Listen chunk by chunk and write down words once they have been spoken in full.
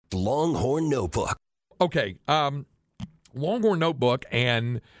Longhorn Notebook. Okay, Longhorn Notebook,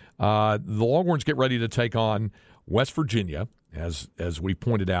 and the Longhorns get ready to take on West Virginia, as we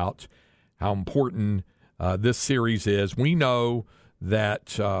pointed out, how important this series is. We know that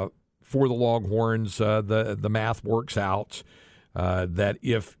for the Longhorns, the math works out that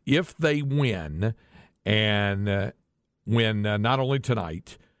if they win, and win not only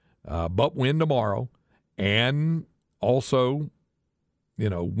tonight, but win tomorrow, and also,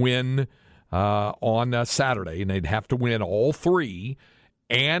 win on Saturday, and they'd have to win all three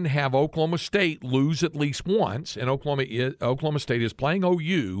and have Oklahoma State lose at least once. And Oklahoma State is playing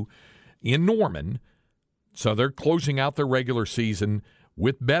OU in Norman, so they're closing out their regular season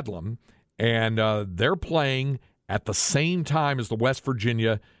with Bedlam, and they're playing at the same time as the West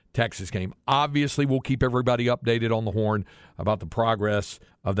Virginia-Texas game. Obviously, we'll keep everybody updated on the Horn about the progress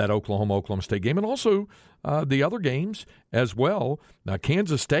of that Oklahoma State game, and also the other games as well.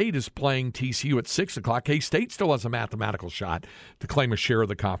 Kansas State is playing TCU at 6 o'clock. K-State still has a mathematical shot to claim a share of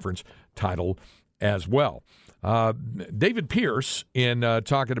the conference title as well. David Pierce, in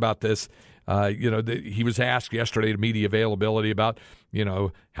talking about this, he was asked yesterday to media availability about,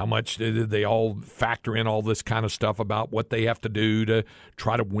 how much did they all factor in all this kind of stuff about what they have to do to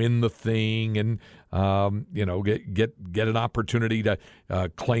try to win the thing and, get an opportunity to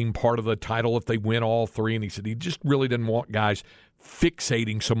claim part of the title if they win all three. And he said he just really didn't want guys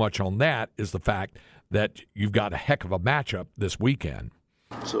fixating so much on that, is the fact that you've got a heck of a matchup this weekend.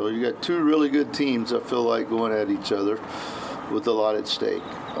 So you got two really good teams, I feel like, going at each other with a lot at stake.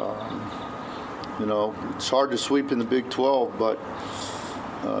 It's hard to sweep in the Big 12, but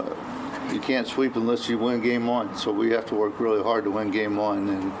you can't sweep unless you win game one. So we have to work really hard to win game one,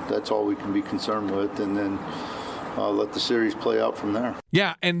 and that's all we can be concerned with, and then let the series play out from there.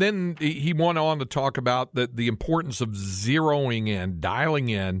 Yeah, and then he went on to talk about the importance of zeroing in, dialing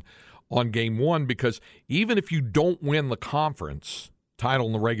in on game one, because even if you don't win the conference title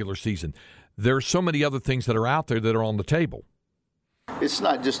in the regular season, there's so many other things that are out there that are on the table. It's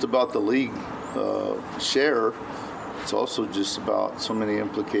not just about the league share. It's also just about so many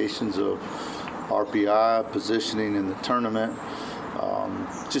implications of RPI, positioning in the tournament,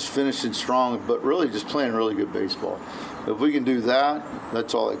 just finishing strong, but really just playing really good baseball. If we can do that,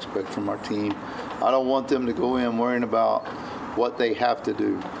 that's all I expect from our team. I don't want them to go in worrying about what they have to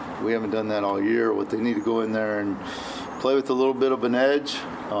do. We haven't done that all year. What they need to go in there and play with a little bit of an edge,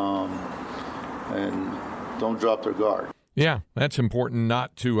 and don't drop their guard. Yeah, that's important,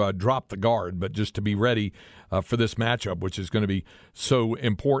 not to drop the guard, but just to be ready for this matchup, which is going to be so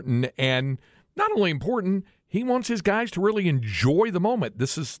important. And not only important, he wants his guys to really enjoy the moment.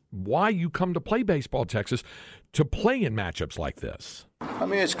 This is why you come to play baseball, Texas, to play in matchups like this. I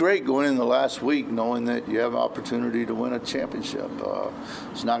mean, it's great going in the last week knowing that you have an opportunity to win a championship.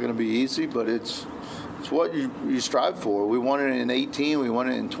 It's not going to be easy, but it's what you strive for. We won it in 18, we won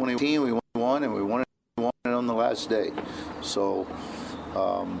it in 2018, we won, and we won it on the last day. So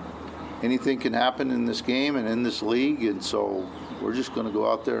anything can happen in this game and in this league, and so we're just going to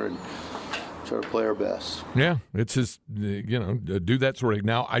go out there and try to play our best. Yeah, it's just, do that sort of.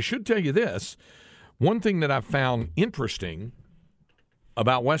 Now, I should tell you this. One thing that I've found interesting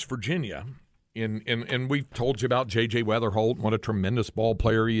about West Virginia, and we've told you about J.J. Weatherholt, what a tremendous ball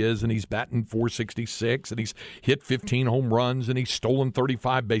player he is, and he's batting .466, and he's hit 15 home runs, and he's stolen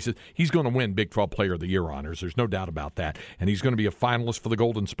 35 bases. He's going to win Big 12 Player of the Year honors. There's no doubt about that. And he's going to be a finalist for the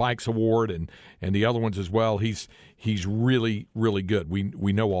Golden Spikes Award and the other ones as well. He's really, really good.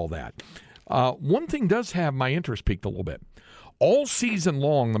 We know all that. One thing does have my interest piqued a little bit. All season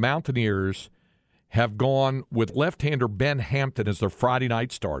long, the Mountaineers have gone with left-hander Ben Hampton as their Friday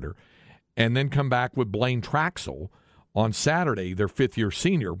night starter, and then come back with Blaine Traxel on Saturday, their fifth-year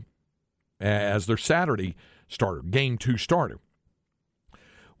senior, as their Saturday starter, Game 2 starter.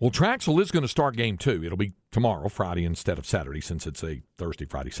 Well, Traxel is going to start Game 2. It'll be tomorrow, Friday, instead of Saturday, since it's a Thursday,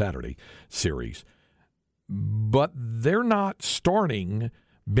 Friday, Saturday series. But they're not starting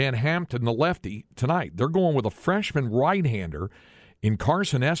Ben Hampton, the lefty, tonight. They're going with a freshman right-hander in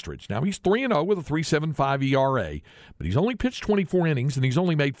Carson Estridge. Now, he's 3-0 with a 3.75 ERA, but he's only pitched 24 innings, and he's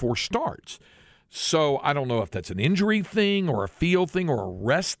only made 4 starts. So I don't know if that's an injury thing or a field thing or a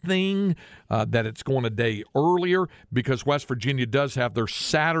rest thing, that it's going a day earlier, because West Virginia does have their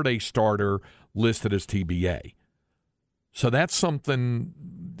Saturday starter listed as TBA. So that's something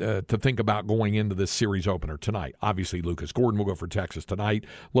to think about going into this series opener tonight. Obviously, Lucas Gordon will go for Texas tonight.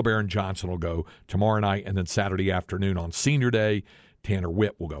 LeBaron Johnson will go tomorrow night, and then Saturday afternoon on Senior Day, Tanner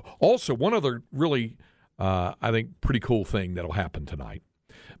Witt will go. Also, one other really, I think, pretty cool thing that will happen tonight.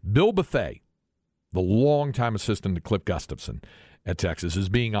 Bill Buffet, the longtime assistant to Cliff Gustafson, at Texas is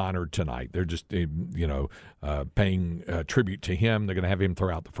being honored tonight. They're just, paying tribute to him. They're going to have him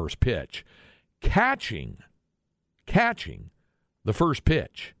throw out the first pitch. Catching the first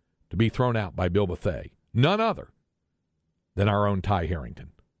pitch to be thrown out by Bill Buffet, none other than our own Ty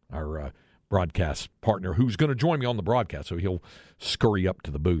Harrington, our broadcast partner, who's going to join me on the broadcast, so he'll scurry up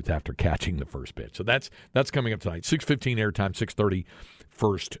to the booth after catching the first pitch. So that's coming up tonight. 6:15 airtime, 6:30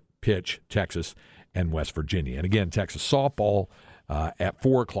 first pitch, Texas and West Virginia. And again, Texas softball at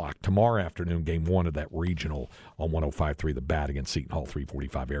 4 o'clock tomorrow afternoon, game 1 of that regional on 105.3 The Bat against Seton Hall,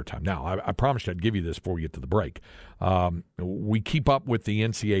 3:45 airtime. Now, I promised I'd give you this before we get to the break. We keep up with the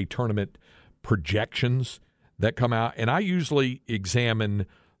NCAA tournament projections that come out, and I usually examine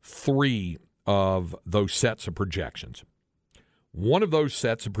 3 of those sets of projections. One of those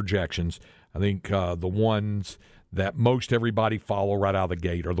sets of projections, I think the ones that most everybody follow right out of the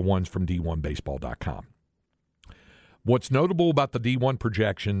gate are the ones from D1Baseball.com. What's notable about the D1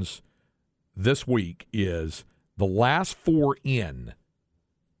 projections this week is the last 4 in.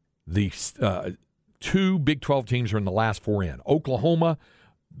 The 2 Big 12 teams are in the last 4 in. Oklahoma,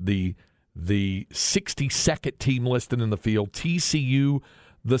 the 62nd team listed in the field. TCU,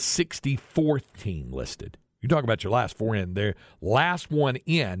 the 64th team listed. You talk about your last 4 in. Their last one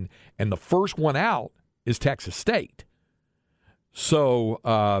in, and the first one out is Texas State. So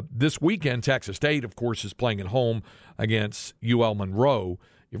this weekend, Texas State, of course, is playing at home against UL Monroe.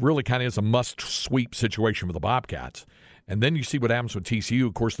 It really kind of is a must-sweep situation for the Bobcats. And then you see what happens with TCU.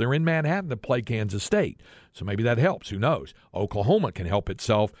 Of course, they're in Manhattan to play Kansas State. So maybe that helps. Who knows? Oklahoma can help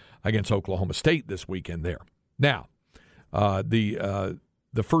itself against Oklahoma State this weekend there. Now, the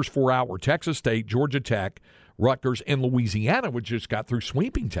first 4 out were Texas State, Georgia Tech, Rutgers, and Louisiana, which just got through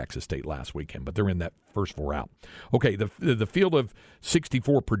sweeping Texas State last weekend, but they're in that first 4 out. Okay, the field of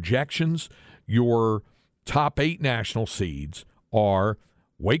 64 projections, your top 8 national seeds are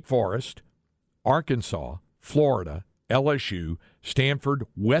Wake Forest, Arkansas, Florida, LSU, Stanford,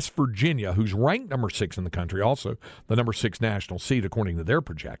 West Virginia, who's ranked number 6 in the country, also the number 6 national seed according to their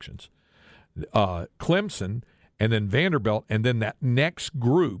projections, Clemson, and then Vanderbilt, and then that next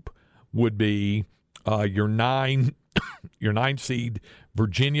group would be your 9 seed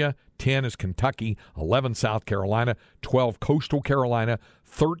Virginia, 10 is Kentucky, 11 South Carolina, 12 Coastal Carolina,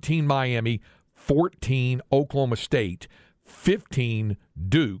 13 Miami, 14 Oklahoma State, 15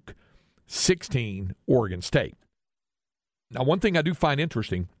 Duke, 16 Oregon State. Now, one thing I do find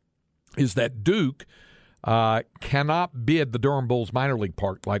interesting is that Duke cannot bid the Durham Bulls minor league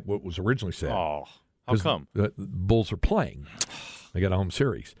park like what was originally said. Oh, how come? The Bulls are playing. They got a home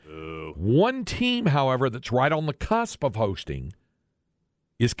series. Ooh. One team, however, that's right on the cusp of hosting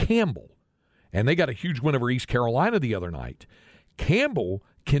is Campbell. And they got a huge win over East Carolina the other night. Campbell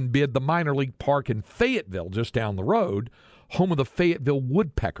can bid the minor league park in Fayetteville, just down the road, home of the Fayetteville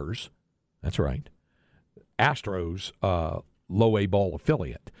Woodpeckers. That's right. Astros low A ball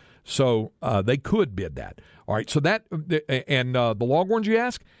affiliate. So they could bid that. All right, so that and the Longhorns, you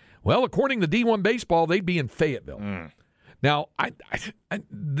ask? Well, according to D1 Baseball, they'd be in Fayetteville. Now, I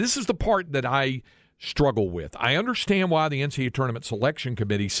this is the part that I struggle with. I understand why the NCAA Tournament Selection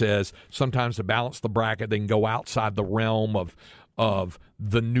Committee says sometimes to balance the bracket, they can go outside the realm of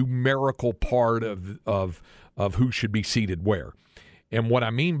the numerical part of who should be seated where. And what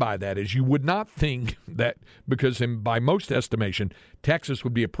I mean by that is you would not think that, because by most estimation, Texas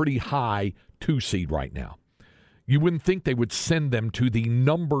would be a pretty high 2 seed right now. You wouldn't think they would send them to the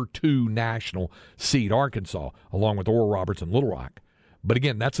number 2 national seed, Arkansas, along with Oral Roberts and Little Rock. But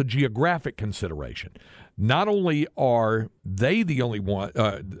again, that's a geographic consideration. Not only are they the only one,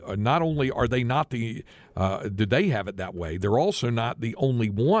 not only are they not the, do they have it that way, they're also not the only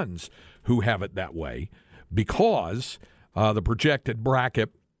ones who have it that way, because the projected bracket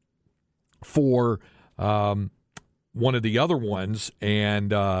for one of the other ones,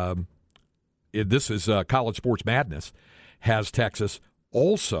 and this is College Sports Madness, has Texas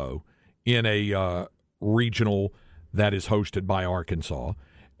also in a regional that is hosted by Arkansas,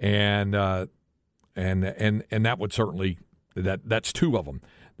 and that would certainly that's 2 of them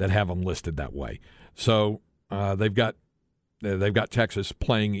that have them listed that way. So they've got Texas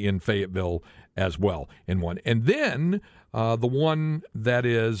playing in Fayetteville as well in one, and then the one that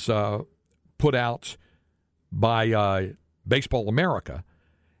is put out by Baseball America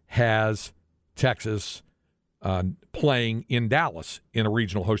has Texas playing in Dallas in a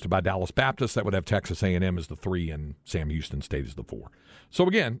regional hosted by Dallas Baptist. That would have Texas A&M as the 3 and Sam Houston State as the 4. So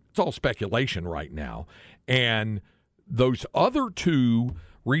again, it's all speculation right now. And those other 2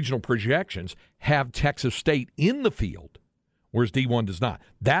 regional projections have Texas State in the field, whereas D1 does not.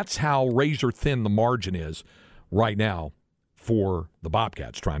 That's how razor thin the margin is right now for the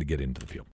Bobcats trying to get into the field.